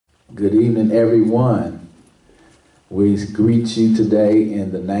Good evening, everyone. We greet you today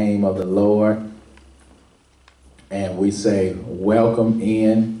in the name of the Lord, and we say welcome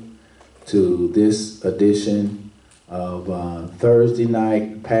in to this edition of Thursday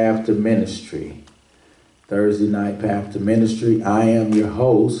Night Path to Ministry. Thursday Night Path to Ministry. I am your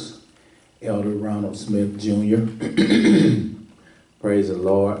host, Elder Ronald Smith Jr. Praise the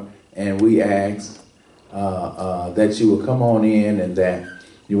Lord. And we ask that you will come on in and that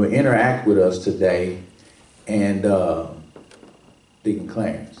you will interact with us today. And Deacon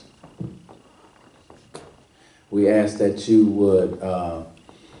Clarence, we ask that you would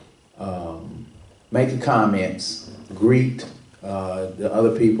make your comments, greet the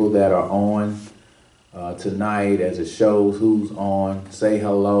other people that are on tonight as it shows who's on, say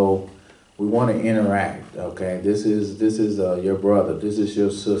hello. We want to interact, okay? This is your brother, this is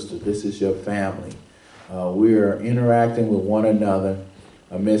your sister, this is your family. We are interacting with one another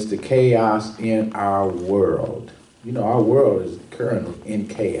amidst the chaos in our world. You know, our world is currently in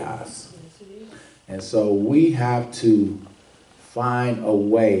chaos. And so we have to find a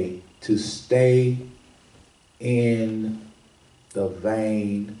way to stay in the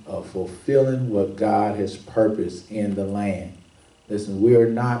vein of fulfilling what God has purposed in the land. Listen, we are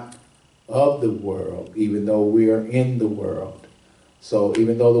not of the world, even though we are in the world. So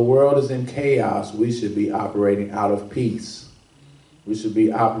even though the world is in chaos, we should be operating out of peace. We should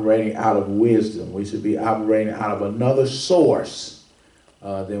be operating out of wisdom. We should be operating out of another source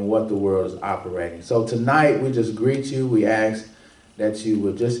than what the world is operating. So tonight, we just greet you. We ask that you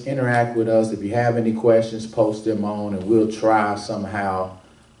would just interact with us. If you have any questions, post them on, and we'll try somehow,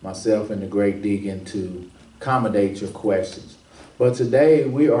 myself and the great deacon, to accommodate your questions. But today,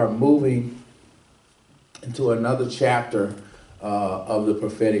 we are moving into another chapter of the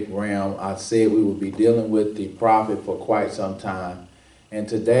prophetic realm. I said we would be dealing with the prophet for quite some time. And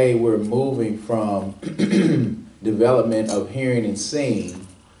today we're moving from development of hearing and seeing,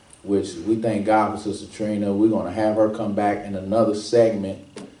 which we thank God for Sister Trina. We're going to have her come back in another segment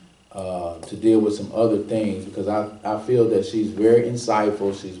to deal with some other things, because I feel that she's very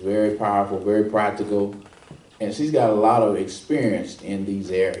insightful, she's very powerful, very practical, and she's got a lot of experience in these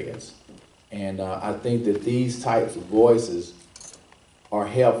areas. And I think that these types of voices are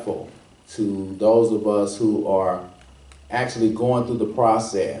helpful to those of us who are actually going through the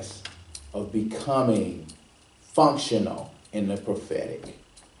process of becoming functional in the prophetic.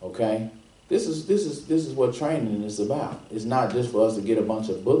 Okay? This is what training is about. It's not just for us to get a bunch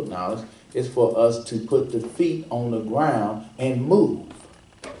of book knowledge. It's for us to put the feet on the ground and move.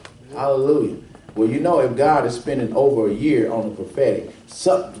 Hallelujah. Well, you know, if God is spending over a year on the prophetic,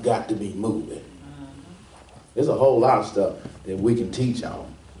 something's got to be moving. There's a whole lot of stuff that we can teach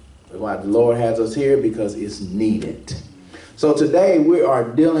on. That's why the Lord has us here, because it's needed. So today we are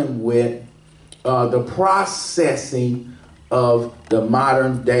dealing with the processing of the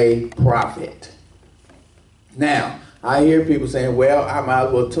modern day prophet. Now, I hear people saying, well, I might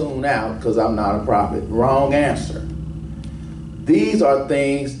as well tune out because I'm not a prophet. Wrong answer. These are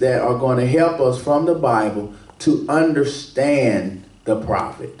things that are going to help us from the Bible to understand the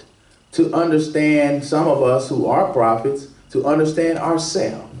prophet, to understand, some of us who are prophets, to understand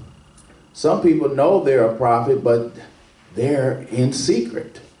ourselves. Some people know they're a prophet, but they're in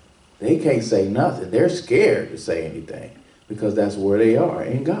secret. They can't say nothing. They're scared to say anything because that's where they are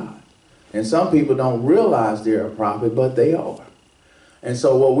in God. And some people don't realize they're a prophet, but they are. And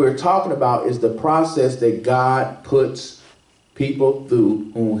so what we're talking about is the process that God puts people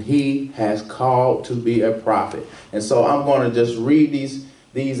through whom he has called to be a prophet. And so I'm going to just read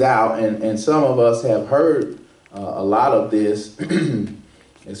these out, and some of us have heard a lot of this,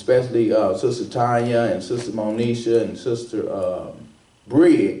 especially Sister Tanya and Sister Monisha and Sister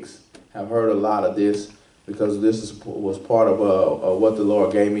Briggs have heard a lot of this, because this was part of what the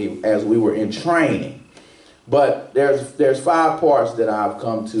Lord gave me as we were in training. But there's 5 parts that I've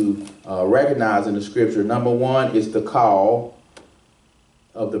come to recognize in the scripture. Number 1 is the call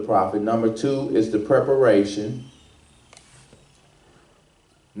of the prophet. Number 2 is the preparation.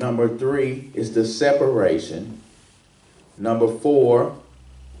 Number 3 is the separation. Number 4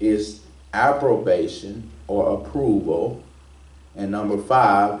 is approbation or approval. And number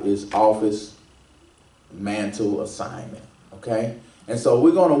 5 is office mantle assignment. Okay? And so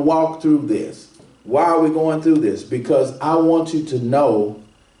we're going to walk through this. Why are we going through this? Because I want you to know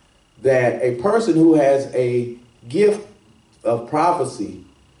that a person who has a gift of prophecy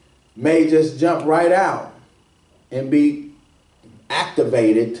may just jump right out and be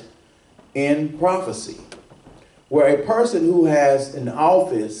activated in prophecy. Where a person who has an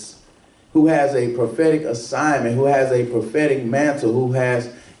office, who has a prophetic assignment, who has a prophetic mantle, who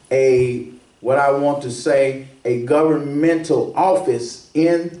has what I want to say, a governmental office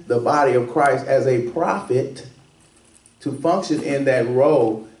in the body of Christ as a prophet, to function in that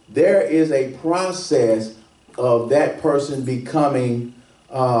role, there is a process of that person becoming,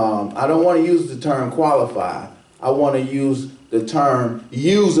 I don't want to use the term qualified. I want to use the term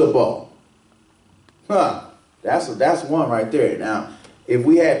usable. That's one right there. Now, if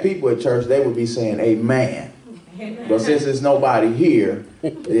we had people at church, they would be saying amen. But since there's nobody here,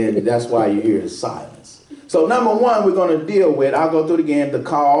 then that's why you hear the silence. So number one, we're going to deal with, I'll go through it again, the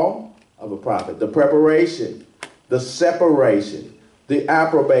call of a prophet, the preparation, the separation, the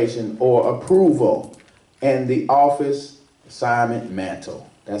approbation or approval, and the office, assignment, mantle.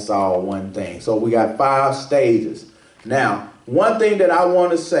 That's all one thing. So we got 5 stages. Now, one thing that I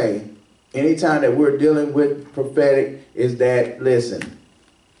want to say, anytime that we're dealing with prophetic, is that, listen,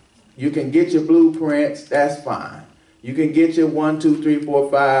 you can get your blueprints, that's fine. You can get your 1, 2, 3,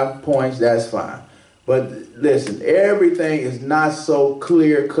 4, 5 points, that's fine. But listen, everything is not so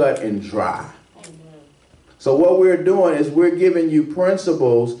clear cut and dry. So what we're doing is we're giving you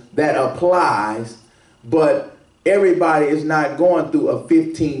principles that applies, but everybody is not going through a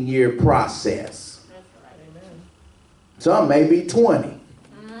 15-year process. That's right. Amen. Some may be 20.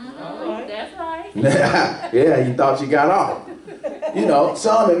 Right. That's right. Yeah, you thought you got off. You know,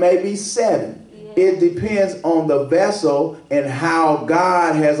 some it may be 7. Yeah. It depends on the vessel and how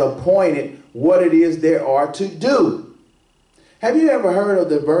God has appointed what it is there are to do. Have you ever heard of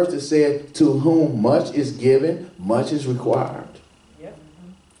the verse that said, to whom much is given, much is required? Yep.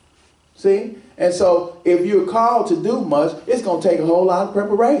 See? And so if you're called to do much, it's going to take a whole lot of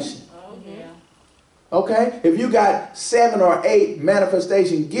preparation. Oh, yeah. Okay? If you got 7 or 8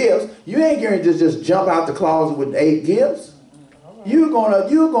 manifestation gifts, you ain't going to just jump out the closet with 8 gifts. You're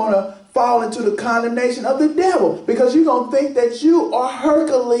gonna fall into the condemnation of the devil because you're going to think that you are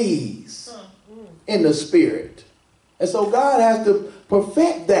Hercules in the spirit. And so God has to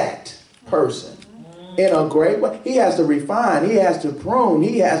perfect that person in a great way. He has to refine. He has to prune.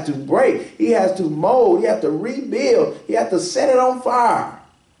 He has to break. He has to mold. He has to rebuild. He has to set it on fire.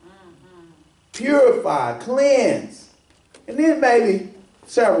 Purify, cleanse. And then maybe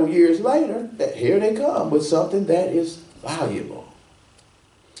several years later, here they come with something that is valuable.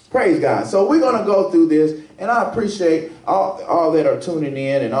 Praise God. So we're going to go through this, and I appreciate all that are tuning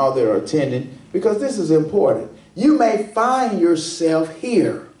in and all that are attending, because this is important. You may find yourself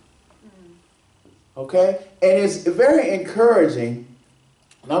here. Okay? And it's very encouraging,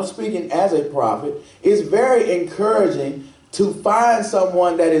 and I'm speaking as a prophet, it's very encouraging to find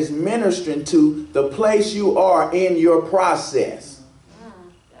someone that is ministering to the place you are in your process.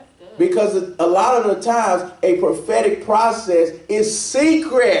 Because a lot of the times, a prophetic process is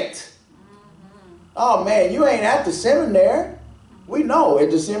secret. Oh man, you ain't at the seminary. We know at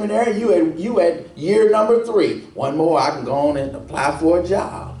the seminary, you at year number 3. One more, I can go on and apply for a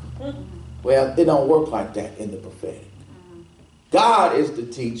job. Well, it don't work like that in the prophetic. God is the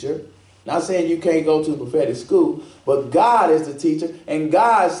teacher. Not saying you can't go to a prophetic school, but God is the teacher. And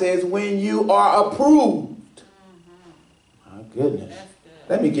God says when you are approved. My goodness.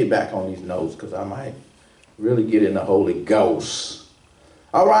 Let me get back on these notes because I might really get in the Holy Ghost.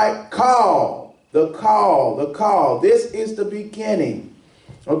 All right, call. The call. This is the beginning.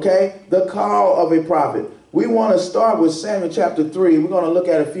 Okay? The call of a prophet. We want to start with Samuel chapter 3. We're going to look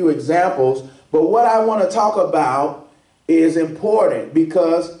at a few examples. But what I want to talk about is important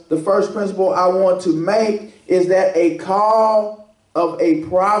because the first principle I want to make is that a call of a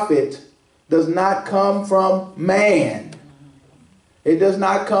prophet does not come from man. It does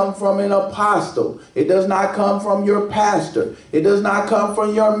not come from an apostle. It does not come from your pastor. It does not come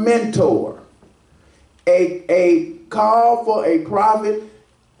from your mentor. A call for a prophet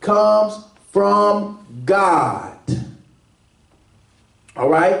comes from God. All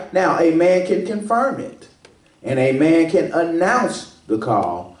right? Now, a man can confirm it. And a man can announce the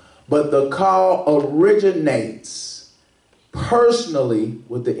call. But the call originates personally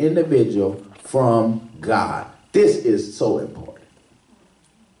with the individual from God. This is so important.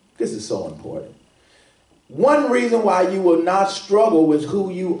 This is so important. One reason why you will not struggle with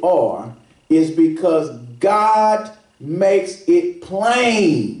who you are is because God makes it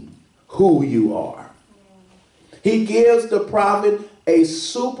plain who you are. He gives the prophet a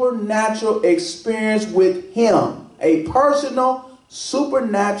supernatural experience with him. A personal,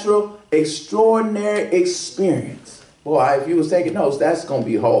 supernatural, extraordinary experience. Boy, if you was taking notes, that's going to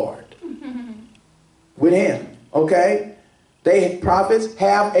be hard. With him, okay? Prophets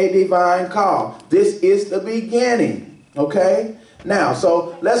have a divine call. This is the beginning, okay? Now,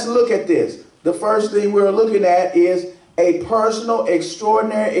 so let's look at this. The first thing we're looking at is a personal,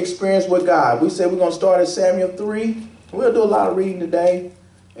 extraordinary experience with God. We said we're going to start at Samuel 3. We'll do a lot of reading today.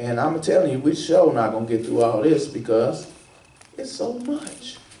 And I'm telling you, we're sure not going to get through all this because it's so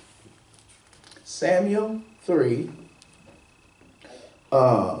much. Samuel 3,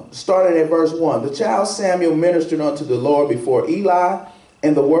 started at verse 1. The child Samuel ministered unto the Lord before Eli,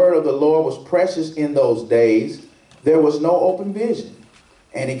 and the word of the Lord was precious in those days. There was no open vision.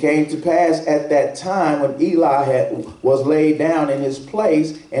 And it came to pass at that time when Eli was laid down in his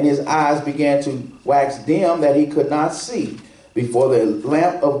place, and his eyes began to wax dim that he could not see, before the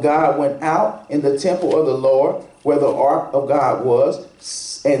lamp of God went out in the temple of the Lord, where the ark of God was,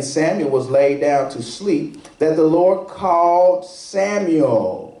 and Samuel was laid down to sleep, that the Lord called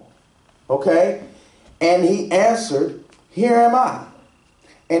Samuel. Okay? And he answered, Here am I.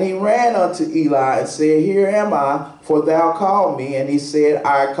 And he ran unto Eli and said, Here am I, for thou called me. And he said,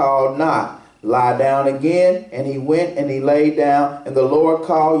 I called not. Lie down again. And he went and he lay down. And the Lord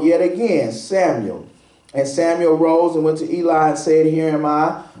called yet again, Samuel. And Samuel rose and went to Eli and said, Here am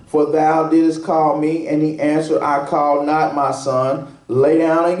I, for thou didst call me. And he answered, I called not, my son. Lay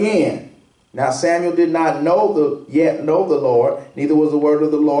down again. Now Samuel did not yet know the Lord, neither was the word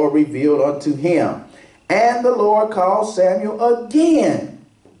of the Lord revealed unto him. And the Lord called Samuel again.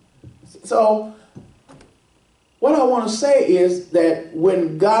 So, what I want to say is that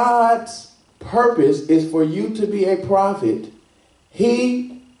when God's purpose is for you to be a prophet,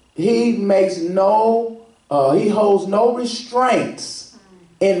 he makes he holds no restraints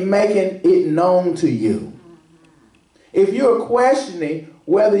in making it known to you. If you're questioning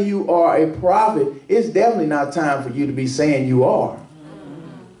whether you are a prophet, it's definitely not time for you to be saying you are.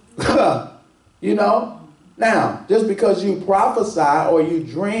 You know? Now, just because you prophesy or you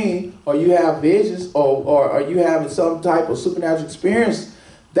dream or you have visions or you have some type of supernatural experience,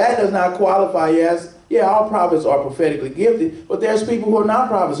 that does not qualify you as, yeah, all prophets are prophetically gifted, but there's people who are not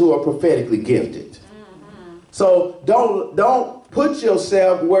prophets who are prophetically gifted. So don't put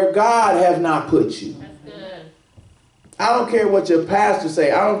yourself where God has not put you. That's good. I don't care what your pastor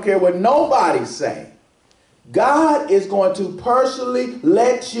say. I don't care what nobody say. God is going to personally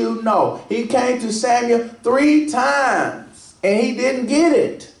let you know. He came to Samuel 3 times and he didn't get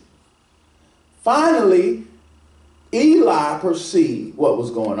it. Finally, Eli perceived what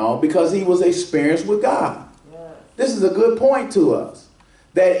was going on because he was experienced with God. Yes. This is a good point to us.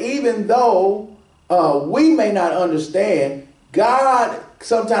 That even though we may not understand, God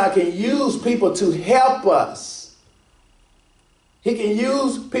sometimes can use people to help us. He can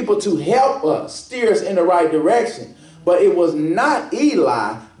use people to help us, steer us in the right direction. But it was not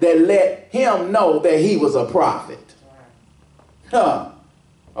Eli that let him know that he was a prophet.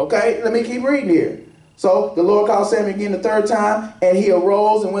 Okay, let me keep reading here. So the Lord called Samuel again the 3rd time, and he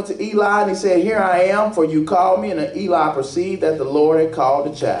arose and went to Eli, and he said, Here I am, for you called me. And Eli perceived that the Lord had called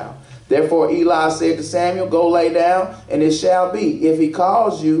the child. Therefore Eli said to Samuel, Go lay down, and it shall be, if he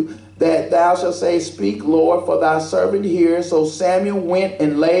calls you, that thou shalt say, Speak, Lord, for thy servant hears. So Samuel went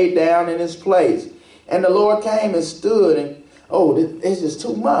and laid down in his place. And the Lord came and stood. And it's just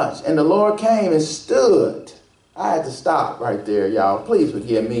too much. And the Lord came and stood. I had to stop right there, y'all. Please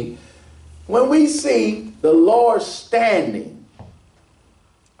forgive me. When we see the Lord standing,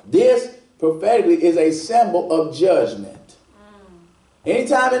 this prophetically is a symbol of judgment.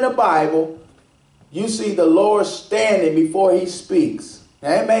 Anytime in the Bible, you see the Lord standing before he speaks.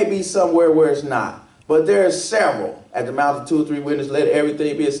 Now, it may be somewhere where it's not, but there are several. At the mouth of 2 or 3 witnesses, let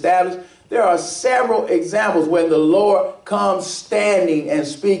everything be established. There are several examples when the Lord comes standing and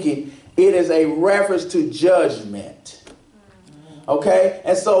speaking. It is a reference to judgment. Okay?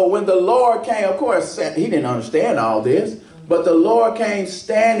 And so when the Lord came, of course, he didn't understand all this, but the Lord came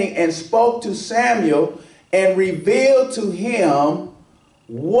standing and spoke to Samuel and revealed to him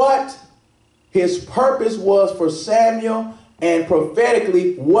what his purpose was for Samuel, and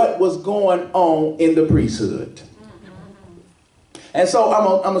prophetically what was going on in the priesthood. And so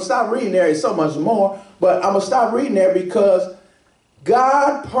I'm going to stop reading there. It's so much more. But I'm going to stop reading there because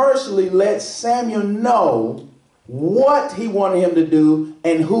God personally let Samuel know what he wanted him to do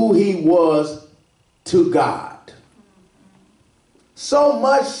and who he was to God. So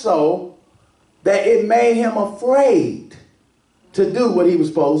much so that it made him afraid to do what he was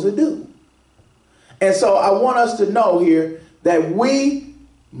supposed to do. And so I want us to know here that we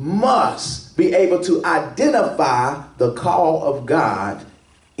must be able to identify the call of God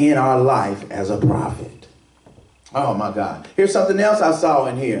in our life as a prophet. Oh my God. Here's something else I saw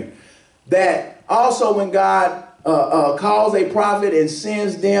in here. That also when God calls a prophet and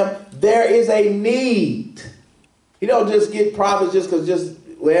sends them, there is a need. You don't just get prophets just because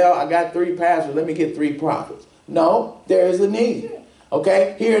I got 3 pastors, let me get 3 prophets. No, there is a need.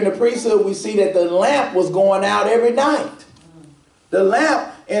 Okay, here in the priesthood, we see that the lamp was going out every night. The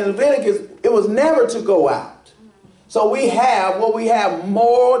lamp in Leviticus, it was never to go out. So we have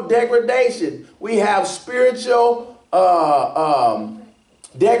moral degradation. We have spiritual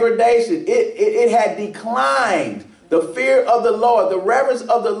degradation. It had declined. The fear of the Lord, the reverence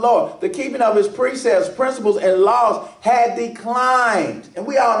of the Lord, the keeping of his precepts, principles, and laws had declined. And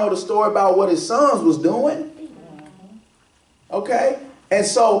we all know the story about what his sons was doing. Okay? And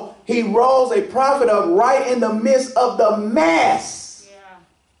so he rose a prophet up right in the midst of the mess.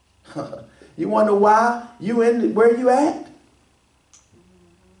 Yeah. You wonder why you in where you at?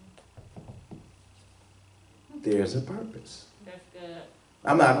 There's a purpose. That's good.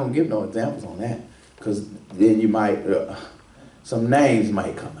 I'm not going to give no examples on that, because then you might, some names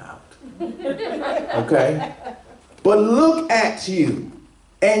might come out. Okay? But look at you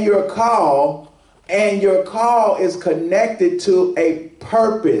and your call. And your call is connected to a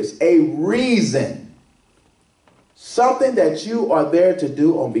purpose, a reason. Something that you are there to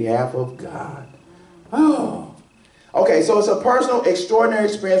do on behalf of God. Oh. Okay, so it's a personal, extraordinary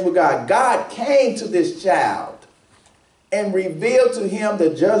experience with God. God came to this child and revealed to him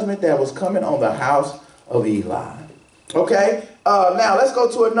the judgment that was coming on the house of Eli. Okay, now let's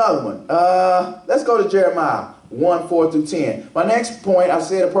go to another one. Let's go to Jeremiah 1:4-10. My next point, I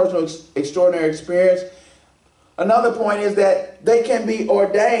said a personal extraordinary experience. Another point is that they can be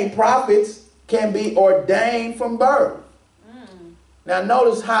ordained, prophets can be ordained from birth. Now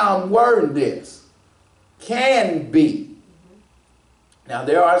notice how I'm wording this. Can be. Now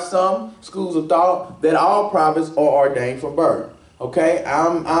there are some schools of thought that all prophets are ordained from birth. Okay,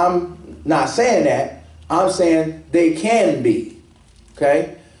 I'm not saying that. I'm saying they can be.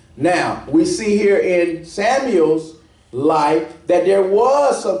 Okay. Now, we see here in Samuel's life that there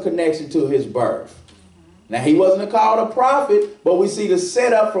was some connection to his birth. Now, he wasn't called a prophet, but we see the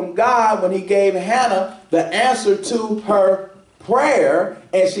setup from God when he gave Hannah the answer to her prayer,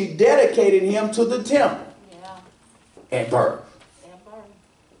 and she dedicated him to the temple at birth.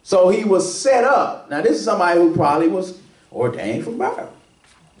 So he was set up. Now, this is somebody who probably was ordained from birth.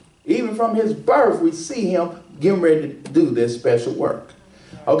 Even from his birth, we see him getting ready to do this special work.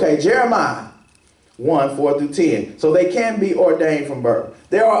 Okay, Jeremiah 1:4-10. So they can be ordained from birth.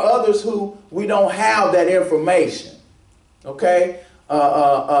 There are others who we don't have that information. Okay,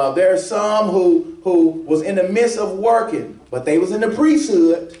 there are some who was in the midst of working, but they was in the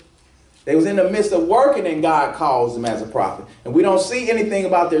priesthood. They was in the midst of working, and God calls them as a prophet. And we don't see anything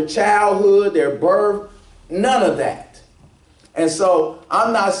about their childhood, their birth, none of that. And so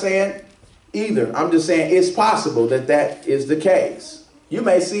I'm not saying either. I'm just saying it's possible that that is the case. You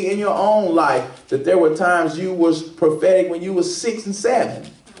may see in your own life that there were times you was prophetic when you was 6 and 7.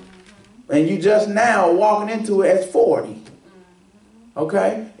 And you just now walking into it as 40.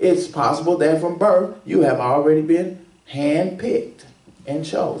 Okay? It's possible that from birth you have already been handpicked and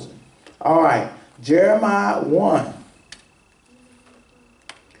chosen. All right. Jeremiah 1.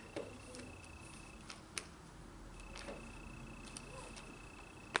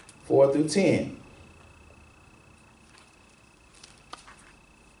 Four through 10.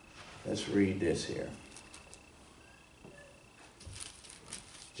 Let's read this here.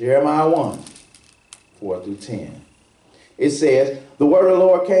 Jeremiah 1:4-10. It says, the word of the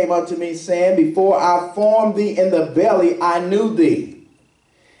Lord came unto me, saying, before I formed thee in the belly, I knew thee.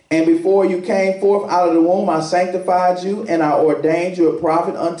 And before you came forth out of the womb, I sanctified you, and I ordained you a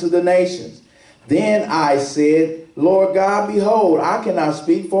prophet unto the nations. Then I said, Lord God, behold, I cannot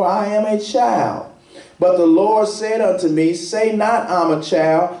speak, for I am a child. But the Lord said unto me, say not, I'm a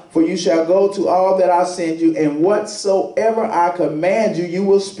child, for you shall go to all that I send you, and whatsoever I command you, you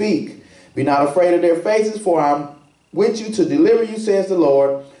will speak. Be not afraid of their faces, for I am with you to deliver you, says the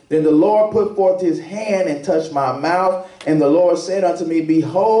Lord. Then the Lord put forth his hand and touched my mouth. And the Lord said unto me,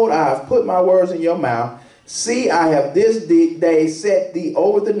 behold, I have put my words in your mouth. See, I have this day set thee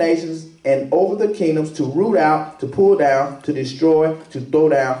over the nations and over the kingdoms, to root out, to pull down, to destroy, to throw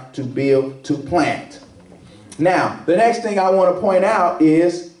down, to build, to plant. Now, the next thing I want to point out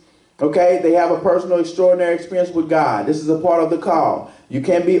is, okay, they have a personal extraordinary experience with God. This is a part of the call. You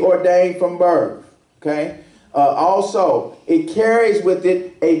can be ordained from birth. Okay. Also, it carries with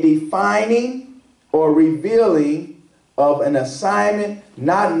it a defining or revealing of an assignment,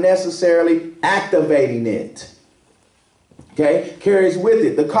 not necessarily activating it. Okay, carries with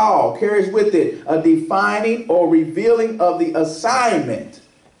it, the call carries with it a defining or revealing of the assignment,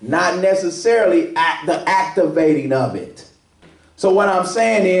 not necessarily the activating of it. So what I'm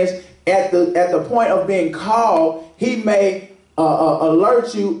saying is, at the point of being called, he may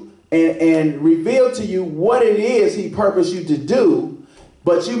alert you and reveal to you what it is he purposed you to do,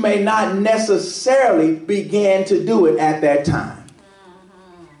 but you may not necessarily begin to do it at that time.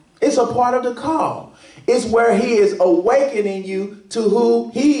 It's a part of the call. It's where he is awakening you to who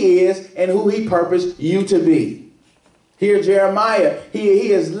he is and who he purposed you to be. Here, Jeremiah,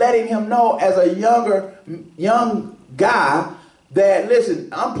 he is letting him know as a young guy that, listen,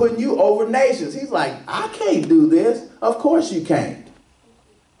 I'm putting you over nations. He's like, I can't do this. Of course you can't.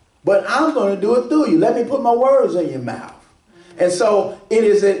 But I'm going to do it through you. Let me put my words in your mouth. And so it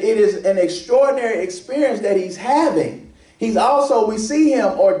is an extraordinary experience that he's having. He's also, we see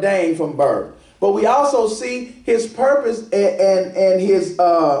him ordained from birth. But we also see his purpose and his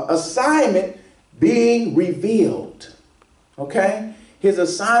assignment being revealed. Okay? His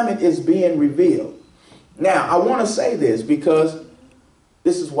assignment is being revealed. Now, I want to say this because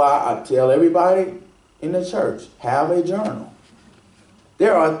this is why I tell everybody in the church, have a journal.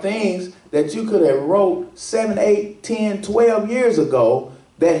 There are things that you could have wrote 7, 8, 10, 12 years ago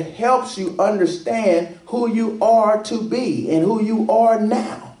that helps you understand who you are to be and who you are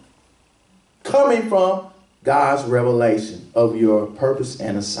now. Coming from God's revelation of your purpose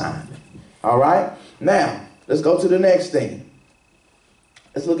and assignment. All right? Now, let's go to the next thing.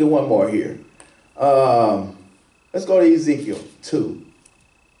 Let's look at one more here. Let's go to Ezekiel 2.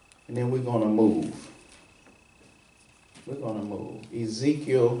 And then we're going to move. We're going to move.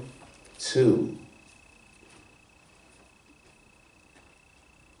 Ezekiel 2.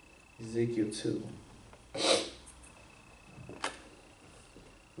 Ezekiel 2.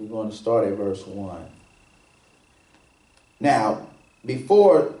 We're going to start at verse 1. Now,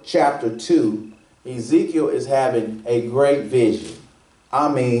 before chapter 2, Ezekiel is having a great vision. I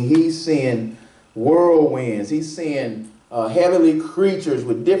mean, he's seeing whirlwinds. He's seeing heavenly creatures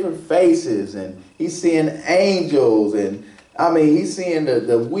with different faces. And he's seeing angels. And, I mean, he's seeing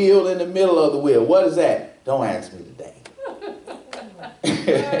the wheel in the middle of the wheel. What is that? Don't ask me today.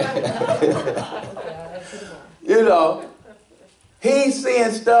 You know, he's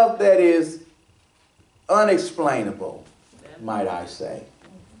seeing stuff that is unexplainable, might I say.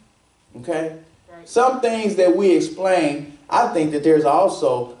 Okay? Some things that we explain, I think that there's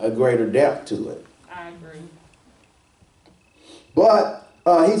also a greater depth to it. I agree. But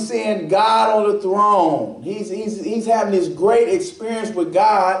he's seeing God on the throne. He's having this great experience with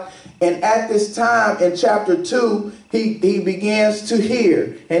God. And at this time in chapter 2, he begins to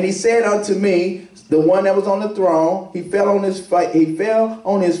hear. And he said unto me, the one that was on the throne, he fell on his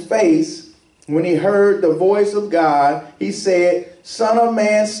face when he heard the voice of God. He said, Son of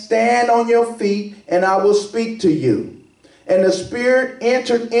man, stand on your feet, and I will speak to you. And the Spirit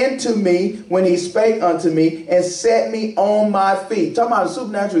entered into me when he spake unto me and set me on my feet. Talking about a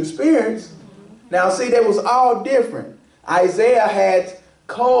supernatural experience. Now, see, that was all different. Isaiah had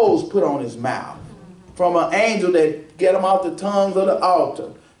coals put on his mouth from an angel that get him off the tongues of the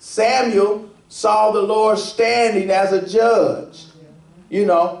altar. Samuel saw the Lord standing as a judge. You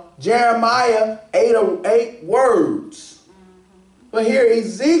know, Jeremiah ate words. But here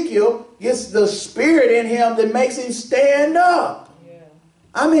Ezekiel gets the spirit in him that makes him stand up. Yeah.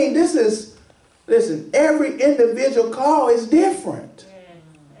 I mean, listen, every individual call is different.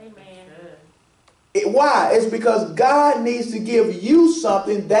 Yeah. Amen. Why? It's because God needs to give you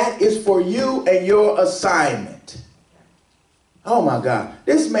something that is for you and your assignment. Oh my God.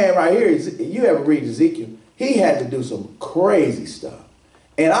 This man right here, you ever read Ezekiel? He had to do some crazy stuff.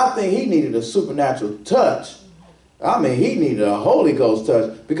 And I think he needed a supernatural touch. I mean, he needed a Holy Ghost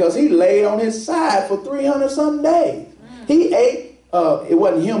touch because he laid on his side for 300-something days. He ate, it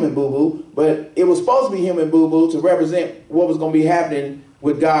wasn't human boo-boo, but it was supposed to be human boo-boo to represent what was going to be happening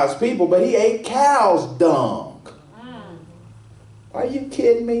with God's people, but he ate cow's dung. Are you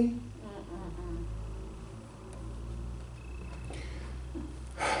kidding me?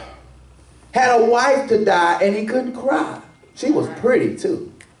 Had a wife to die and he couldn't cry. She was pretty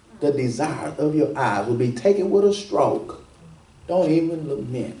too. The desire of your eyes will be taken with a stroke. Don't even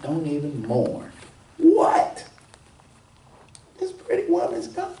lament. Don't even mourn. What? This pretty woman's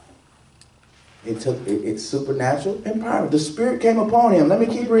gone. It's supernatural empowerment. The Spirit came upon him. Let me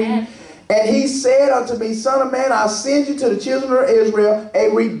keep reading. And he said unto me, Son of man, I send you to the children of Israel, a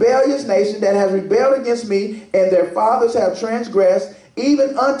rebellious nation that has rebelled against me, and their fathers have transgressed,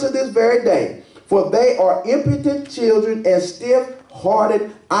 even unto this very day. For they are impotent children and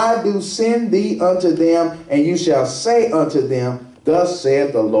stiff-hearted. I do send thee unto them, and you shall say unto them, Thus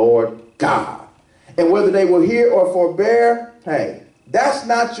saith the Lord God. And whether they will hear or forbear, hey, that's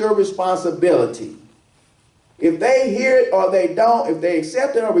not your responsibility. If they hear it or they don't, if they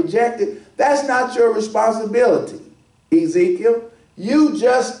accept it or reject it, that's not your responsibility. Ezekiel, You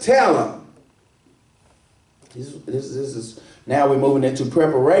just tell them. This is now we're moving into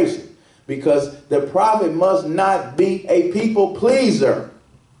preparation, because the prophet must not be a people pleaser.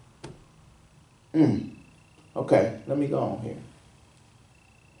 Okay, let me go on here.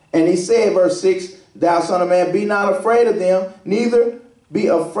 And he said, verse 6, thou son of man, be not afraid of them, neither be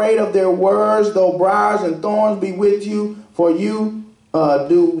afraid of their words, though briars and thorns be with you, for you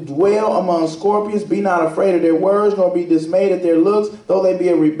do dwell among scorpions. Be not afraid of their words, nor be dismayed at their looks, though they be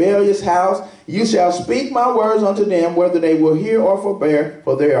a rebellious house. You shall speak my words unto them, whether they will hear or forbear,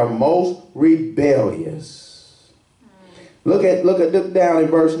 for they are most rebellious. Look down in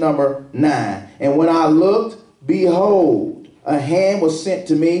verse number 9. And when I looked, behold, a hand was sent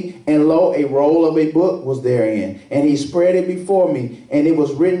to me, and lo, a roll of a book was therein. And he spread it before me, and it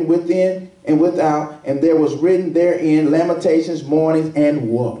was written within and without, and there was written therein lamentations, mournings, and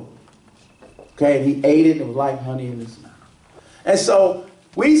woe. Okay, and he ate it, and it was like honey in his mouth. And so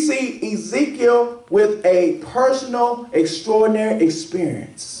we see Ezekiel with a personal, extraordinary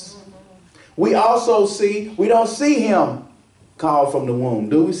experience. We also see, we don't see him called from the womb.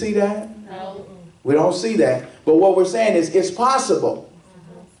 Do we see that? No. We don't see that. But what we're saying is it's possible.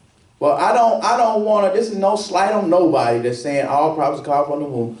 Well, I don't want to, this is no slight on nobody that's saying all prophets are called from the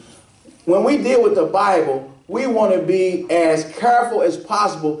womb. When we deal with the Bible, we want to be as careful as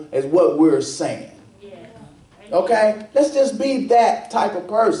possible as what we're saying. Yeah. Okay? Let's just be that type of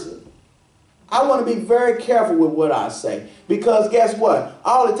person. I want to be very careful with what I say. Because guess what?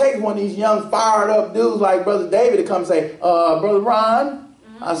 All it takes is one of these young fired up dudes like Brother David to come say, Brother Ron,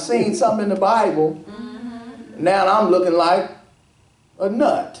 I seen something in the Bible. Now I'm looking like a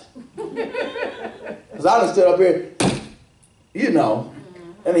nut. Because I done stood up here, you know,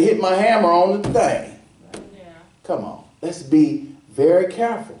 and hit my hammer on the thing. Yeah. Come on. Let's be very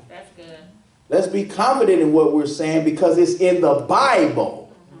careful. That's good. Let's be confident in what we're saying because it's in the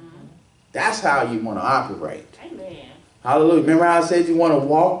Bible. That's how you want to operate. Amen. Hallelujah. Remember how I said you want to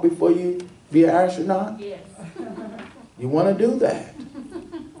walk before you be an astronaut? Yes. You want to do that.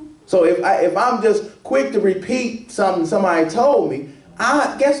 So if I'm just quick to repeat something somebody told me,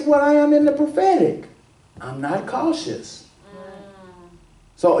 guess what I am in the prophetic? I'm not cautious.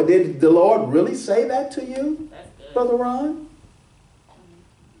 So did the Lord really say that to you, That's good. Brother Ron?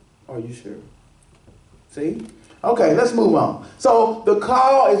 Are you sure? See? Okay, let's move on. So the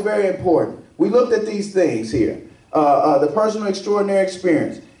call is very important. We looked at these things here. The personal extraordinary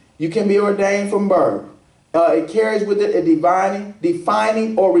experience. You can be ordained from birth. It carries with it a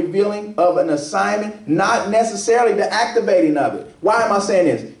defining or revealing of an assignment, not necessarily the activating of it. Why am I saying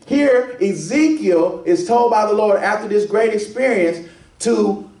this? Here, Ezekiel is told by the Lord after this great experience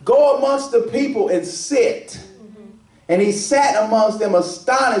to go amongst the people and sit. And he sat amongst them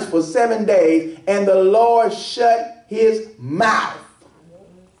astonished for 7 days, and the Lord shut his mouth.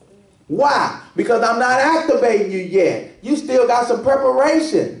 Why? Because I'm not activating you yet. You still got some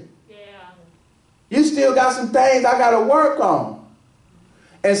preparation. You still got some things I got to work on.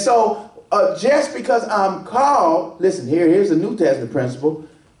 And so just because I'm called, listen, here's a New Testament principle.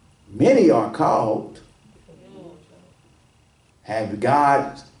 Many are called. Have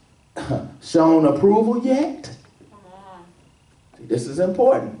God shown approval yet? See, this is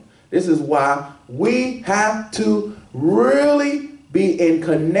important. This is why we have to really be in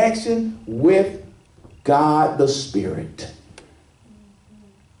connection with God the Spirit.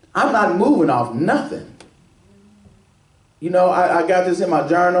 I'm not moving off nothing. You know, I got this in my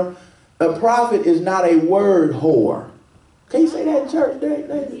journal. A prophet is not a word whore. Can you say that in church,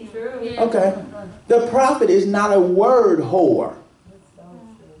 David? Okay. The prophet is not a word whore.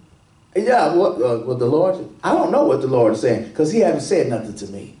 Yeah, what the Lord, I don't know what the Lord is saying because he hasn't said nothing to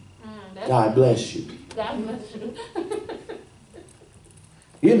me. God bless you. God bless you.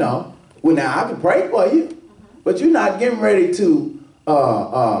 You know, well now I can pray for you, but you're not getting ready to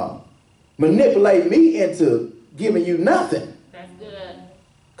manipulate me into giving you nothing. That's good.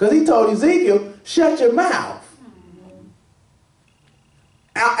 Because he told Ezekiel, shut your mouth.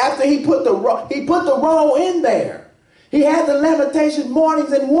 After he put the roll in there. He had the lamentation,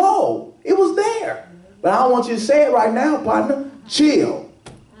 mournings, and woe. It was there. But I don't want you to say it right now, partner. Chill.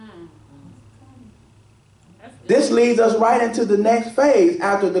 This leads us right into the next phase.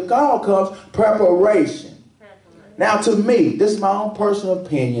 After the call comes preparation. Now, to me, this is my own personal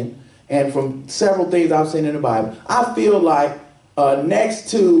opinion, and from several things I've seen in the Bible, I feel like next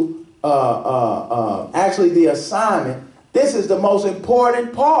to actually the assignment, this is the most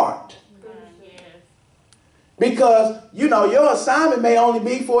important part. Because, you know, your assignment may only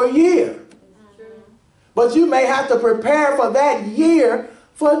be for a year. But you may have to prepare for that year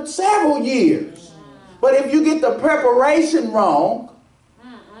for several years. But if you get the preparation wrong,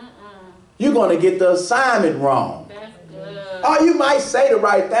 you're going to get the assignment wrong. That's good. Or you might say the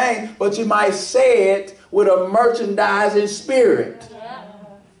right thing, but you might say it with a merchandising spirit. Yeah.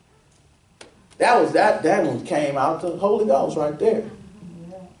 That one came out the Holy Ghost right there.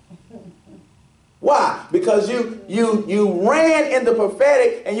 Why? Because you ran in the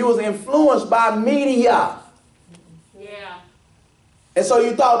prophetic and you was influenced by media. Yeah. And so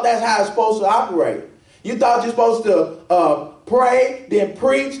you thought that's how it's supposed to operate. You thought you're supposed to pray, then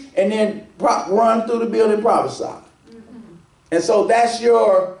preach, and then run through the building and prophesy. And so that's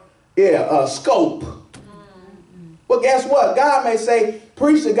your scope. But guess what? God may say,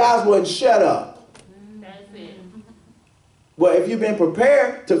 preach the gospel and shut up. That's it. Well, if you've been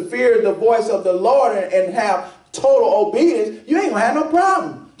prepared to fear the voice of the Lord and have total obedience, you ain't going to have no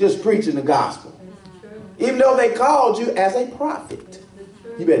problem just preaching the gospel. Even though they called you as a prophet.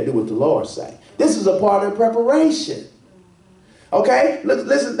 You better do what the Lord say. This is a part of preparation. Okay?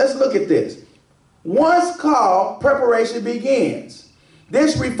 Let's look at this. Once called, preparation begins.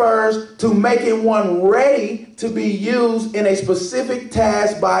 This refers to making one ready to be used in a specific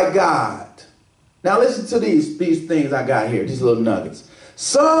task by God. Now listen to these things I got here, these little nuggets.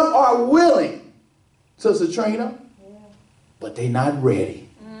 Some are willing, Sister Trina, but they're not ready.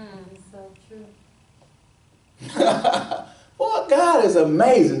 So true. Boy, God is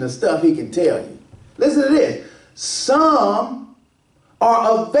amazing the stuff he can tell you. Listen to this. Some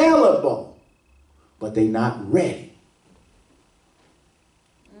are available, but they're not ready.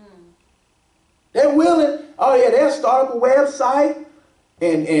 They're willing. Oh yeah, they'll start up a website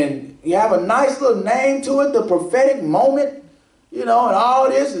and you have a nice little name to it, the prophetic moment, and all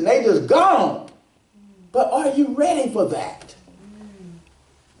this, and they just gone. But are you ready for that?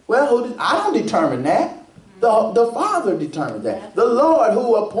 Well, I don't determine that. The Father determines that. The Lord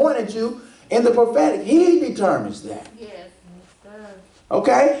who appointed you in the prophetic, he determines that. Yes.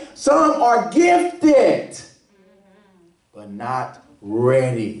 Okay? Some are gifted, but not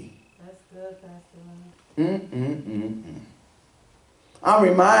ready. That's good, Pastor Ronald. I'm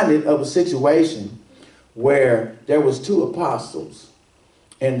reminded of a situation where there was two apostles,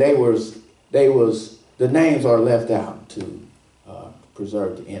 and the names are left out to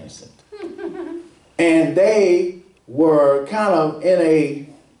preserve the innocent. And they were kind of they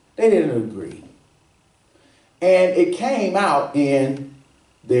didn't agree. And it came out in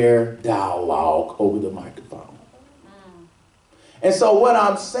their dialogue over the microphone. And so what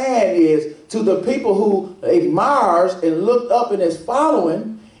I'm saying is, to the people who admires and looked up and is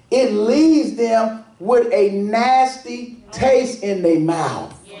following, it leaves them with a nasty taste in their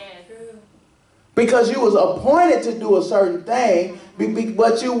mouth. Yes. Because you was appointed to do a certain thing,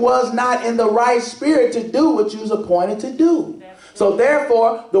 but you was not in the right spirit to do what you was appointed to do. So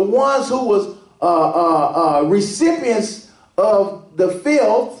therefore, the ones who was recipients of the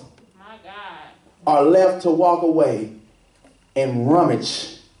filth My God. are left to walk away and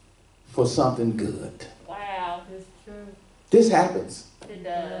rummage for something good. Wow. It's true. This happens. It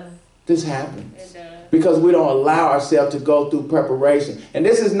does. This happens. It does. Because we don't allow ourselves to go through preparation. And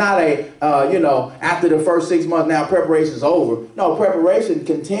this is not after the first 6 months, now preparation is over. No, preparation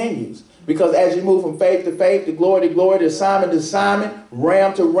continues. Because as you move from faith to faith, to glory to glory, to assignment,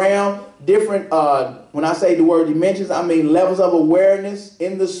 realm to realm, different, when I say the word dimensions, I mean levels of awareness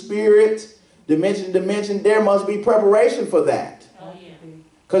in the spirit, dimension to dimension, there must be preparation for that. Oh, yeah.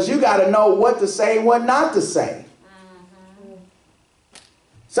 Because you got to know what to say and what not to say.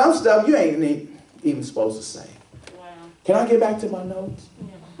 Some stuff you ain't even supposed to say. Wow. Can I get back to my notes?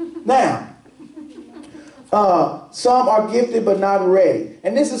 Now, some are gifted but not ready.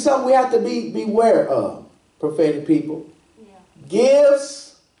 And this is something we have to beware of, prophetic people. Yeah.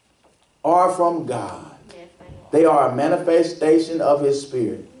 Gifts are from God. Yes, They are a manifestation of his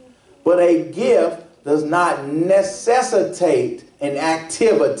spirit. But a gift does not necessitate an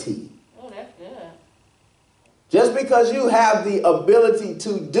activity. Oh, that's good. Just because you have the ability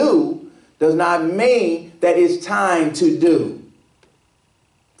to do does not mean that it's time to do.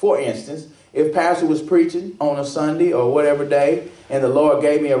 For instance, if pastor was preaching on a Sunday or whatever day, and the Lord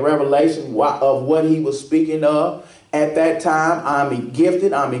gave me a revelation of what he was speaking of, at that time, I'm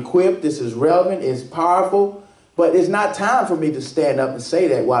gifted, I'm equipped, this is relevant, it's powerful, but it's not time for me to stand up and say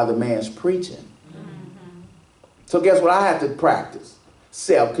that while the man's preaching. So guess what I have to practice?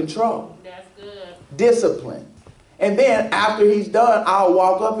 Self-control. That's good. Discipline. And then after he's done, I'll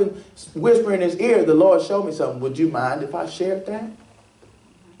walk up and whisper in his ear, the Lord showed me something. Would you mind if I shared that?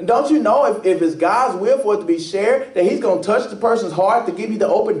 And don't you know if it's God's will for it to be shared, that he's going to touch the person's heart to give you the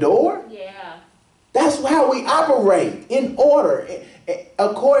open door? Yeah. That's how we operate, in order,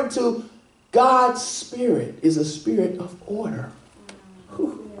 according to God's spirit is a spirit of order.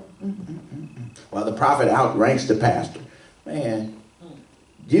 Well, the prophet outranks the pastor. Man,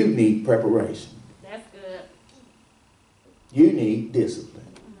 you need preparation. That's good. You need discipline.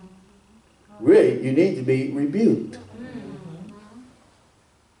 Really, you need to be rebuked.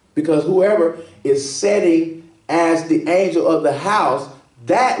 Because whoever is setting as the angel of the house,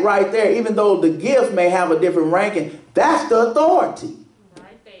 that right there, even though the gift may have a different ranking, that's the authority.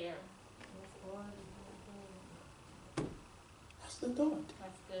 Right there. That's the authority.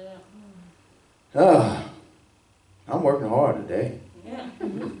 That's good. I'm working hard today. Yeah.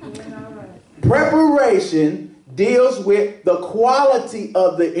 Preparation deals with the quality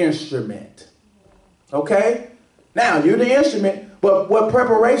of the instrument. Okay? Now, you're the instrument, but what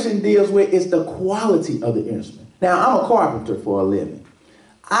preparation deals with is the quality of the instrument. Now, I'm a carpenter for a living.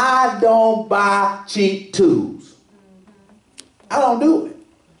 I don't buy cheap tools. I don't do it.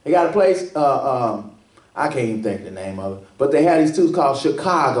 They got a place, I can't even think the name of it, but they had these tools called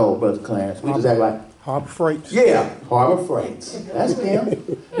Chicago, Brother Clarence. We just act like, Harbor Freights. yeah, Harbor Freights. That's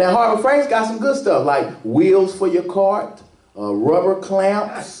them. Now, Harbor Freights got some good stuff, like wheels for your cart, rubber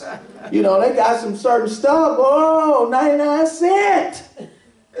clamps. You know, they got some certain stuff. Oh, 99 cents.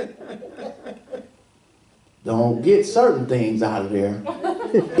 Don't get certain things out of there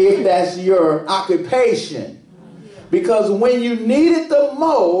if that's your occupation. Because when you need it the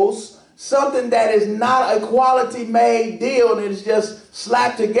most, something that is not a quality made deal and it's just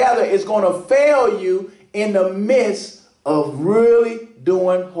slapped together is going to fail you in the midst of really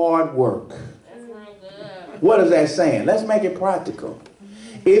doing hard work. That's real good. What is that saying? Let's make it practical.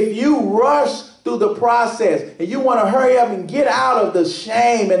 If you rush through the process and you want to hurry up and get out of the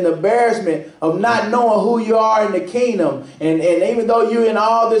shame and the embarrassment of not knowing who you are in the kingdom, and even though you're in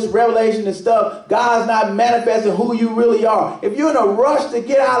all this revelation and stuff, God's not manifesting who you really are. If you're in a rush to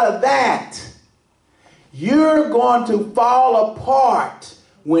get out of that, you're going to fall apart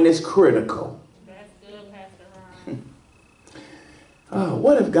when it's critical. That's good, Pastor Ron.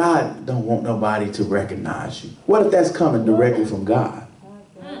 What if God don't want nobody to recognize you? What if that's coming directly from God?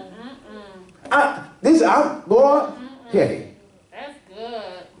 Hey, That's good.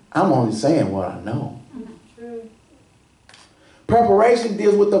 I'm only saying what I know. True. Preparation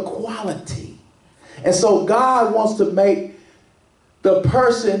deals with the quality. And so God wants to make the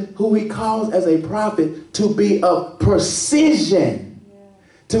person who he calls as a prophet to be of precision,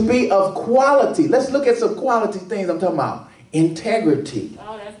 to be of quality. Let's look at some quality things I'm talking about. Integrity,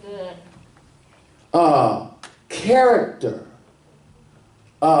 Oh, that's good. character,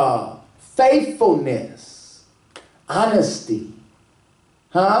 faithfulness, honesty,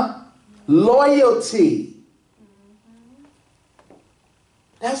 loyalty.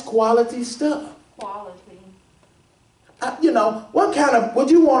 That's quality stuff. Quality.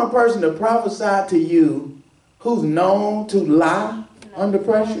 Would you want a person to prophesy to you who's known to lie under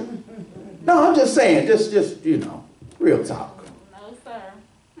pressure? No, I'm just saying, just real talk. No, sir.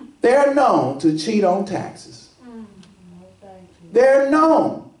 They're known to cheat on taxes. They're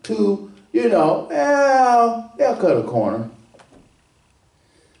known to, they'll cut a corner.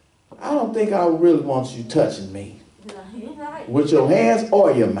 I don't think I really want you touching me No, you're right. with your hands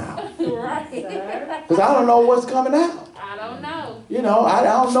or your mouth. You're right. Because I don't know what's coming out. I don't know. I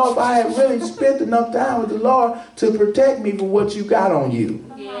don't know if I have really spent enough time with the Lord to protect me from what you got on you.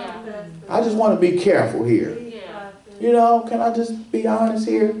 Yeah. I just want to be careful here. Yeah. Can I just be honest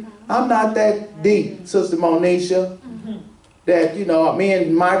here? I'm not that deep, Sister Monisha, that, me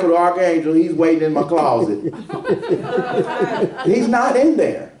and Michael the Archangel, he's waiting in my closet. He's not in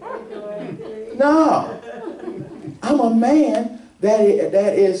there. No. I'm a man that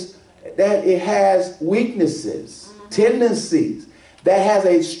it has weaknesses, tendencies, that has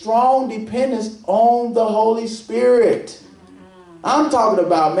a strong dependence on the Holy Spirit. I'm talking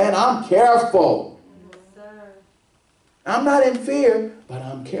about, man, I'm careful. I'm not in fear, but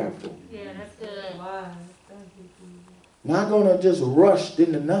I'm careful. Yeah, that's good. Not going to just rush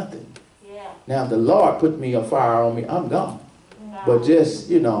into nothing. Yeah. Now, if the Lord put me a fire on me, I'm gone. But just,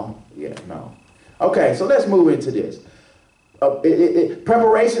 no. Okay, so let's move into this.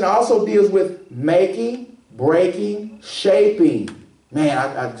 Preparation also deals with making, breaking, shaping. Man,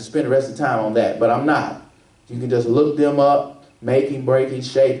 I could spend the rest of the time on that, but I'm not. You can just look them up. Making, breaking,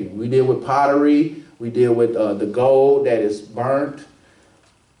 shaping. We deal with pottery. We deal with the gold that is burnt.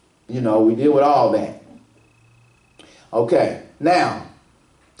 We deal with all that. Okay, now,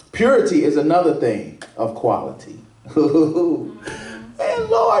 purity is another thing of quality. And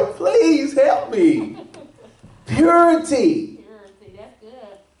Lord, please help me. Purity Purity, that's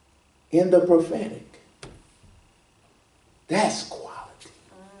good. in the prophetic. That's quality.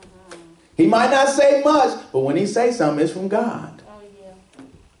 He might not say much, but when he says something, it's from God. Oh, yeah.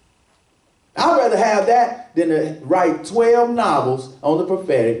 I'd rather have that than to write 12 novels on the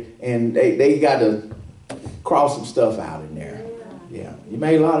prophetic, and they got to cross some stuff out in there. Yeah, you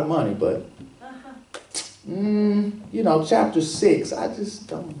made a lot of money, but, you know, chapter 6, I just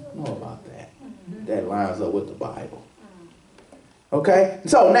don't know about that. That lines up with the Bible. Okay,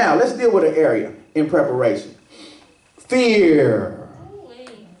 so now let's deal with an area in preparation. Fear.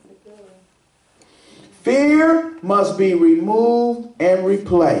 Ooh-wee. Fear must be removed and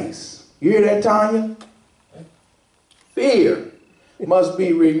replaced. You hear that, Tanya? Fear must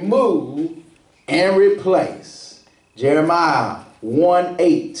be removed and replaced. Jeremiah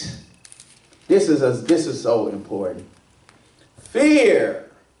 1:8. This is so important. Fear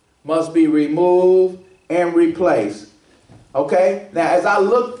must be removed and replaced. Okay? Now, as I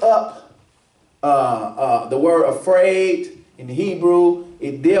looked up the word afraid in Hebrew,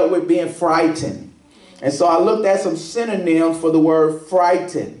 it dealt with being frightened. And so I looked at some synonyms for the word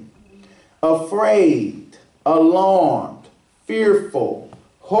frightened. Afraid, alarmed, fearful,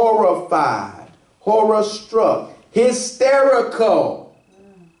 horrified, horror-struck, hysterical,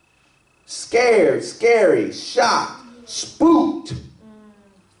 scared, scary, shocked, spooked,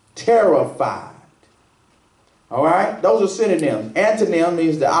 terrified. All right? Those are synonyms. Antonym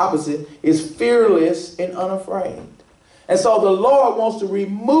means the opposite, is fearless and unafraid. And so the Lord wants to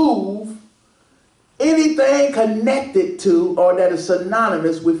remove anything connected to or that is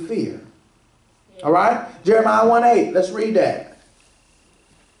synonymous with fear. All right? Jeremiah 1:8. Let's read that.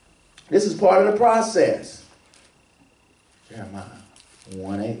 This is part of the process. Jeremiah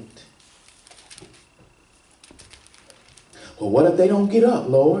 1:8. Well, what if they don't get up,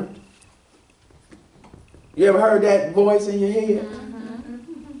 Lord? You ever heard that voice in your head?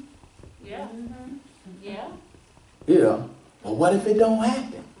 Yeah. Yeah. Yeah. Well, what if it don't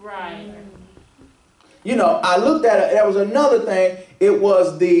happen? Right. You know, I looked at it. There was another thing. It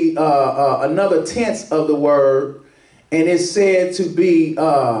was the another tense of the word, and it said to be.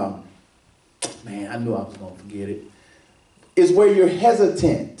 Man, I knew I was going to forget it. It's where you're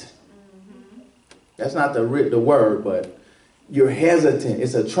hesitant. That's not the word, but you're hesitant.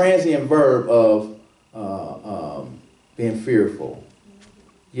 It's a transient verb of being fearful.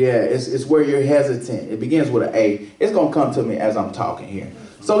 Yeah, it's where you're hesitant. It begins with an A. It's going to come to me as I'm talking here.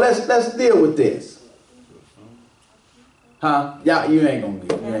 So let's deal with this. Huh? Yeah, you ain't gonna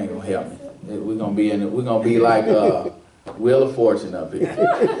help me. We're gonna be like Wheel of Fortune up here.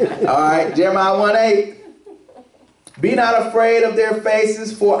 All right, Jeremiah 1:8. Be not afraid of their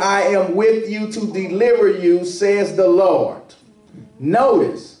faces, for I am with you to deliver you, says the Lord.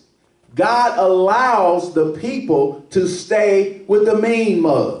 Notice, God allows the people to stay with the mean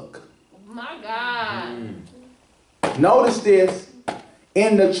mug. My God. Notice this.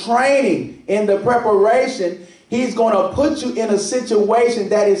 In the training, in the preparation, He's going to put you in a situation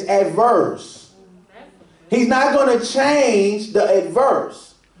that is adverse. He's not going to change the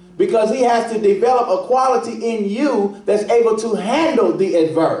adverse because he has to develop a quality in you that's able to handle the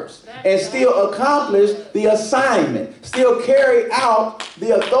adverse and still accomplish the assignment, still carry out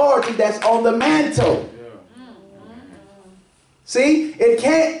the authority that's on the mantle. See,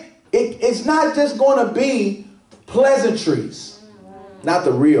 it's not just going to be pleasantries, not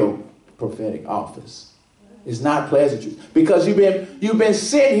the real prophetic office. It's not pleasantries, because you've been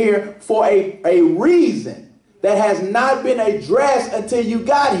sent here for a reason that has not been addressed until you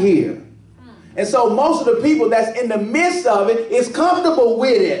got here. And so most of the people that's in the midst of it is comfortable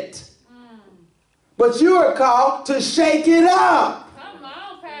with it. But you are called to shake it up. Come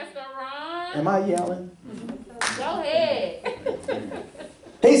on, Pastor Ron. Am I yelling? Go ahead.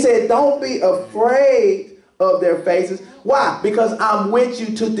 He said, don't be afraid of their faces. Why? Because I'm with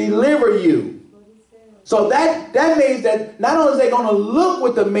you to deliver you. So that means that not only is they going to look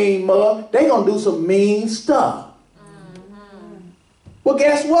with the mean mug, they're going to do some mean stuff. Well,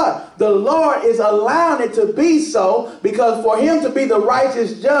 guess what? The Lord is allowing it to be so, because for him to be the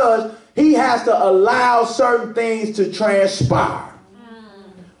righteous judge, he has to allow certain things to transpire.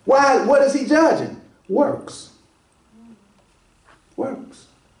 Why? What is he judging? Works. Works.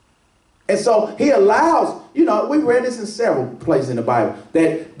 And so he allows, we read this in several places in the Bible,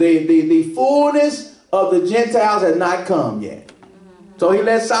 that the fullness of the Gentiles had not come yet. So he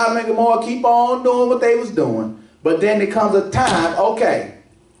let Sodom and Gomorrah keep on doing what they was doing. But then there comes a time, okay,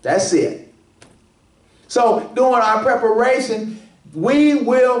 that's it. So during our preparation, we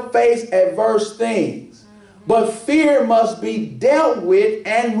will face adverse things. But fear must be dealt with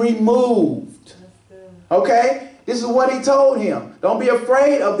and removed. Okay? This is what he told him. Don't be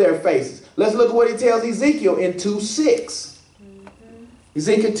afraid of their faces. Let's look at what he tells Ezekiel in 2:6.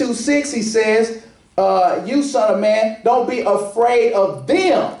 Ezekiel 2:6, he says, you son of man, don't be afraid of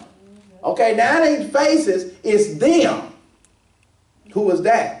them. Okay, now it ain't faces, it's them. Who is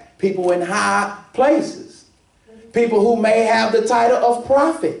that? People in high places. People who may have the title of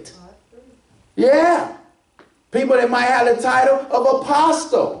prophet. Yeah. People that might have the title of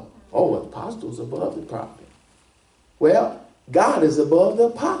apostle. Oh, apostle's above the prophet. Well, God is above the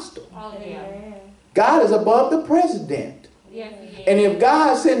apostle. Oh, yeah. God is above the president. Yes, he is. And if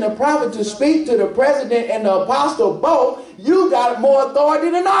God sent the prophet to speak to the president and the apostle both, you got more authority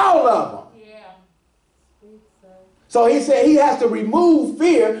than all of them. Yeah. So he said he has to remove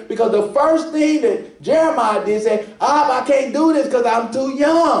fear, because the first thing that Jeremiah did say, I can't do this because I'm too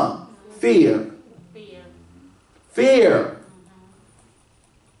young. Fear. Fear. Fear.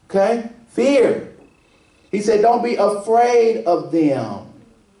 Okay? Fear. He said, don't be afraid of them,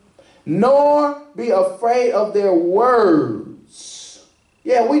 nor be afraid of their words.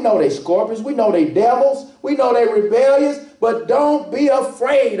 Yeah, we know they scorpions. We know they devils. We know they rebellious. But don't be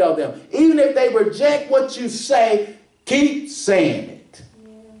afraid of them. Even if they reject what you say, keep saying it.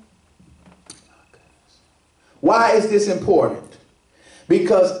 Yeah. Why is this important?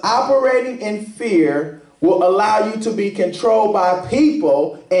 Because operating in fear will allow you to be controlled by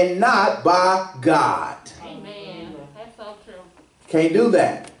people and not by God. Amen. That's so true. Can't do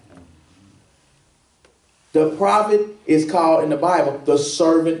that. The prophet is called in the Bible the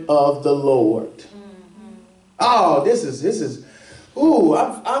servant of the Lord. Mm-hmm. Oh, this is, ooh,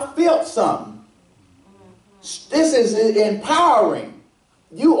 I felt something. Mm-hmm. This is empowering.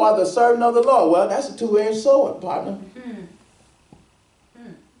 You are the servant of the Lord. Well, that's a two-edged sword, partner.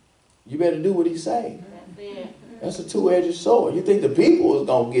 Mm-hmm. You better do what he say. That's a two-edged sword. You think the people is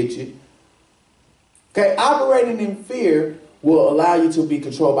going to get you. Okay, operating in fear will allow you to be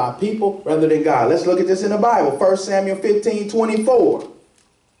controlled by people rather than God. Let's look at this in the Bible. 1 Samuel 15:24.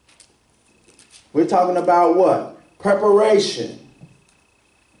 We're talking about what? Preparation.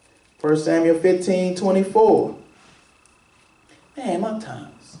 1 Samuel 15:24. Man, my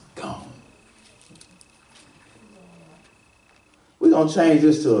time's gone. We're going to change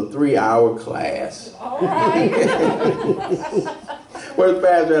this to a 3-hour class. All right. Where's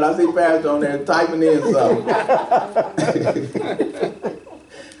Pastor at? I see Pastor on there typing in something.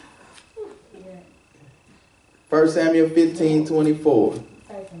 1 Samuel 15:24.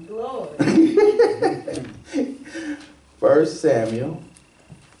 1 Samuel.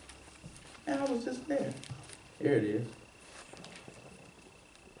 And I was just there. Here it is.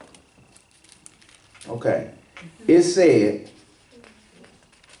 Okay. It said,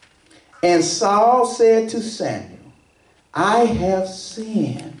 and Saul said to Samuel, I have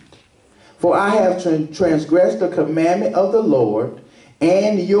sinned, for I have transgressed the commandment of the Lord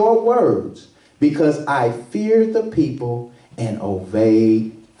and your words, because I feared the people and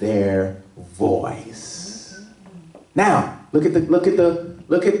obeyed their voice. Now, look at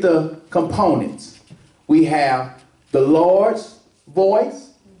the components. We have the Lord's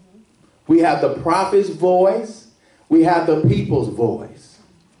voice, we have the prophet's voice, we have the people's voice.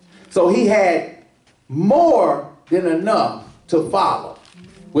 So he had more than enough to follow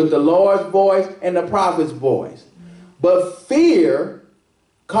with the Lord's voice and the prophet's voice. But fear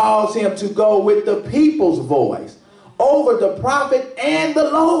caused him to go with the people's voice over the prophet and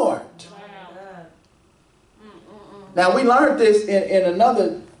the Lord. Now we learned this in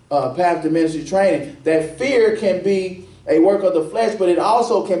another path to ministry training, that fear can be a work of the flesh, but it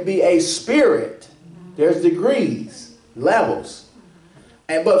also can be a spirit. There's degrees, levels.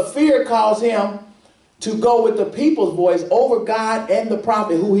 But fear caused him to go with the people's voice over God and the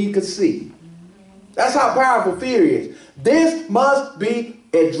prophet who he could see. That's how powerful fear is. This must be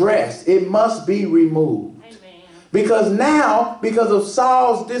addressed. It must be removed. Amen. Because now, because of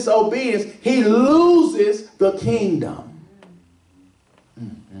Saul's disobedience, he loses the kingdom.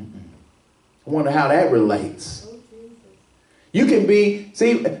 I wonder how that relates. You can be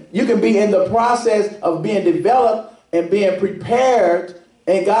in the process of being developed and being prepared,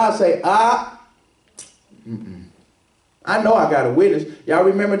 and God say, I know I got a witness. Y'all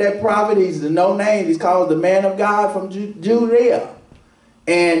remember that prophet? He's no name. He's called the man of God from Judea.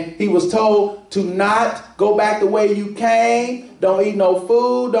 And he was told to not go back the way you came. Don't eat no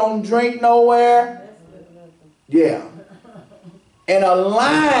food. Don't drink nowhere. Yeah. And a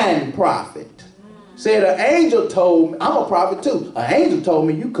lying prophet said, an angel told me, I'm a prophet too. An angel told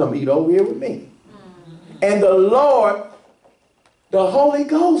me, you come eat over here with me. And the Lord, the Holy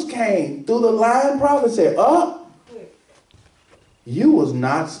Ghost came through the lying prophet and said, you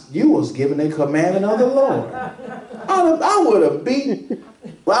was given a commandment of the Lord. I would have beaten.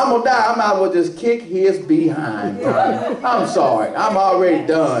 Well, I'm going to die. I might as well just kick his behind. I'm sorry. I'm already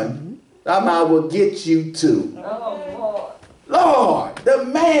done. I might as well get you too. Oh, Lord, the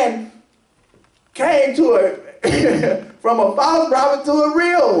man came to a, from a false prophet to a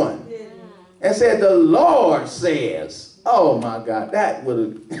real one. And said, the Lord says. Oh my God, that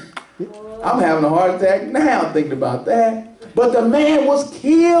would have, I'm having a heart attack now thinking about that. But the man was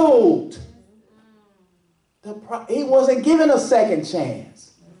killed. He wasn't given a second chance.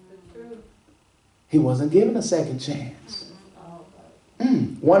 He wasn't given a second chance.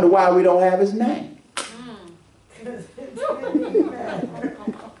 Wonder why we don't have his name.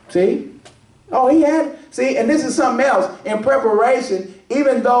 See? Oh, he had, see, and this is something else. In preparation,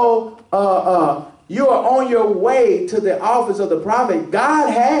 even though you are on your way to the office of the prophet, God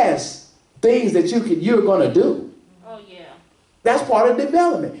has things that you're going to do. Oh, yeah. That's part of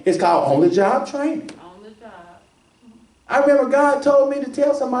development. It's called on-the-job training. On the job. I remember God told me to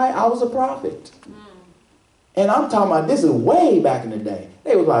tell somebody I was a prophet. And I'm talking about, this is way back in the day.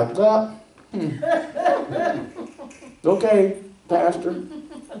 They was like, okay, pastor,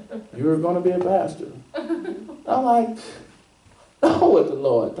 you're going to be a pastor. I'm like, know what the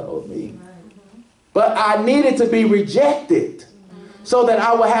Lord told me. But I needed to be rejected so that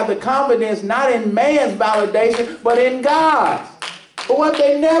I would have the confidence not in man's validation, but in God's. But what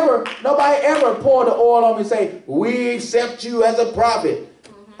they nobody ever poured the oil on me and say, we accept you as a prophet.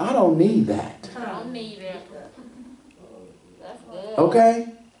 I don't need that. I don't need it. That's good. Okay?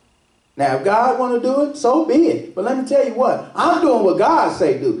 Now, if God want to do it, so be it. But let me tell you what. I'm doing what God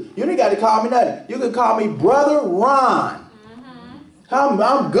say do. You ain't got to call me nothing. You can call me Brother Ron.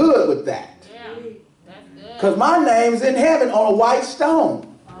 I'm good with that. Yeah, that's good. Because my name's in heaven on a white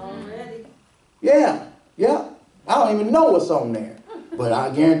stone. Already. Yeah. I don't even know what's on there. But I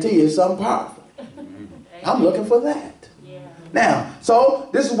guarantee you it's something powerful. I'm looking for that. Yeah. Now, so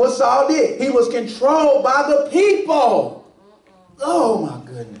this is what Saul did. He was controlled by the people. Oh my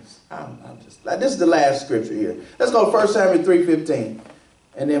goodness. I'm just like, this is the last scripture here. Let's go to 1 Samuel 3:15.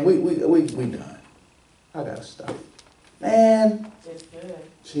 And then we done. I gotta stop. Man,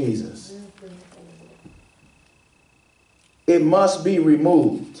 Jesus. It must be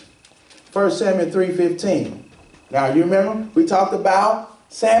removed. 1 Samuel 3:15. Now you remember we talked about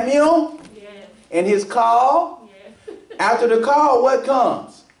Samuel and his call. After the call, what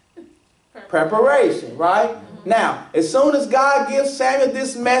comes? Preparation, right? Now, as soon as God gives Samuel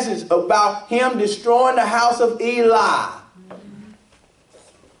this message about him destroying the house of Eli,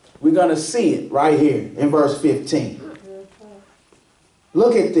 we're going to see it right here in verse 15.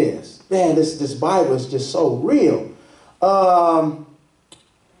 Look at this. Man, this Bible is just so real.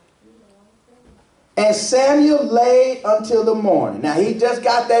 And Samuel laid until the morning. Now, he just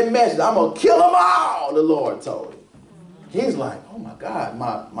got that message. I'm going to kill them all, the Lord told him. He's like, oh my God,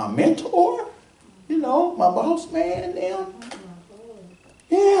 my mentor? You know, my boss man and them.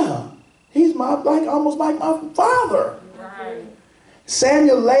 Yeah, he's almost like my father. Right.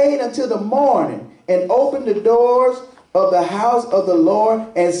 Samuel laid until the morning and opened the doors of the house of the Lord.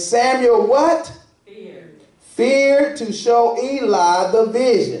 And Samuel what? Feared to show Eli the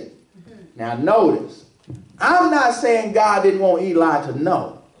vision. Now notice, I'm not saying God didn't want Eli to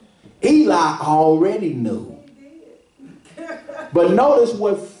know. Eli already knew. But notice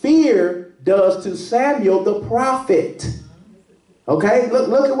what fear does to Samuel the prophet. Okay,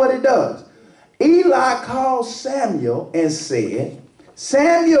 look at what it does. Eli called Samuel and said,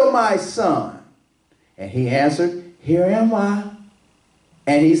 Samuel, my son. And he answered, here am I.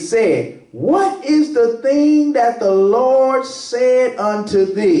 And he said, what is the thing that the Lord said unto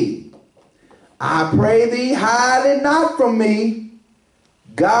thee? I pray thee, hide it not from me.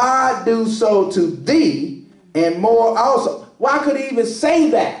 God do so to thee, and more also. Why could he even say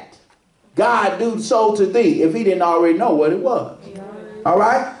that? God do so to thee, if he didn't already know what it was. All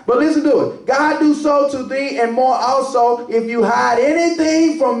right? But listen to it. God do so to thee, and more also, if you hide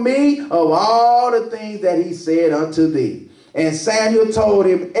anything from me of all the things that he said unto thee. And Samuel told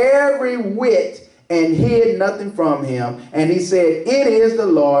him every whit, and hid nothing from him. And he said, it is the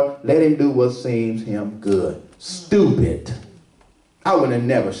Lord. Let him do what seems him good. Stupid. I would have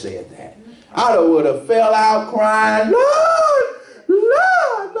never said that. I would have fell out crying, Lord,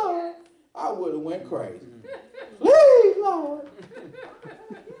 Lord, Lord. I would have went crazy. Please, Lord.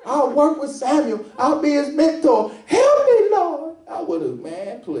 I'll work with Samuel. I'll be his mentor. Help me, Lord. I would have,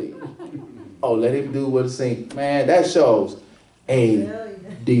 man, please. Oh, let him do what it seems. Man, that shows a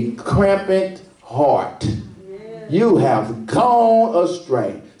decrepit heart. You have gone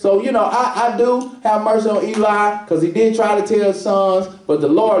astray. So, you know, I do have mercy on Eli because he did try to tell his sons, but the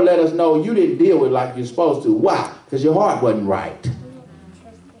Lord let us know you didn't deal with it like you're supposed to. Why? Because your heart wasn't right.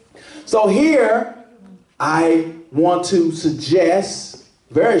 So here, I want to suggest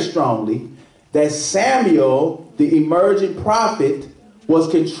very strongly that Samuel, the emerging prophet,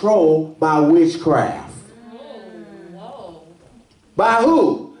 was controlled by witchcraft. Whoa. By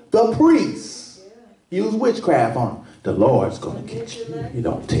who? The priests. Use witchcraft on him. The Lord's going to get you. You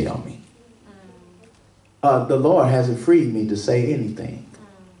don't tell me. The Lord hasn't freed me to say anything.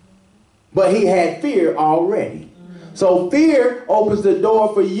 But he had fear already. So fear opens the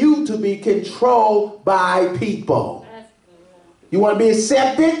door for you to be controlled by people. You want to be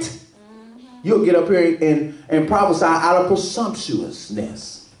accepted? You'll get up here and prophesy out of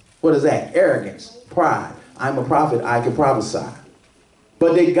presumptuousness. What is that? Arrogance, pride. I'm a prophet, I can prophesy.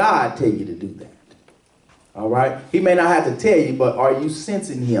 But did God tell you to do that? All right? He may not have to tell you, but are you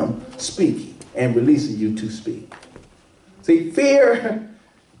sensing him speaking and releasing you to speak? See, fear,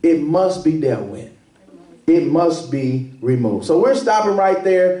 it must be dealt with. It must be removed. So we're stopping right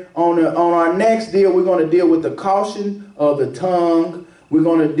there. On our next deal, we're going to deal with the caution of the tongue. We're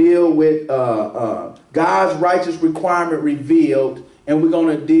going to deal with God's righteous requirement revealed. And we're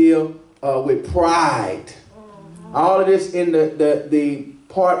going to deal with pride. All of this in the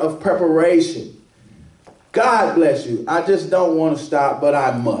part of preparation. God bless you. I just don't want to stop, but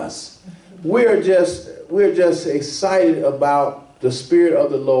I must. We're just excited about the Spirit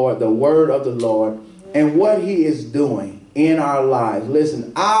of the Lord, the Word of the Lord, and what he is doing in our lives.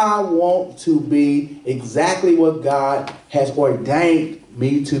 Listen, I want to be exactly what God has ordained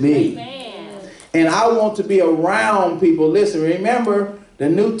me to be. Amen. And I want to be around people. Listen, remember the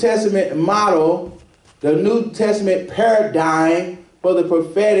New Testament model, the New Testament paradigm for the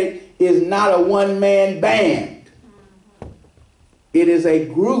prophetic is not a one-man band. It is a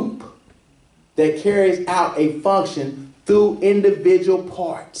group that carries out a function through individual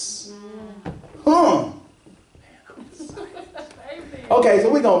parts. Okay,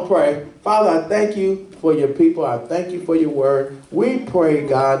 so we're going to pray. Father, I thank you for your people. I thank you for your word. We pray,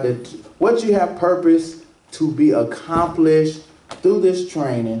 God, that what you have purposed to be accomplished through this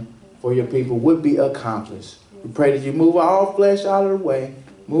training for your people would be accomplished. We pray that you move all flesh out of the way.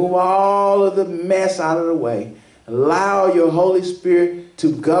 Move all of the mess out of the way. Allow your Holy Spirit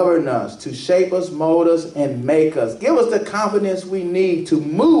to govern us, to shape us, mold us, and make us. Give us the confidence we need to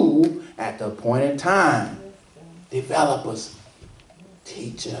move at the appointed time. Develop us.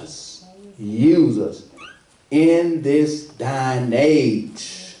 Teach us. Use us in this dying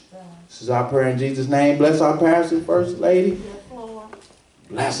age. This is our prayer in Jesus' name. Bless our pastor, First Lady.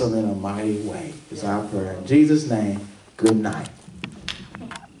 Bless them in a mighty way. It's our prayer in Jesus' name. Good night.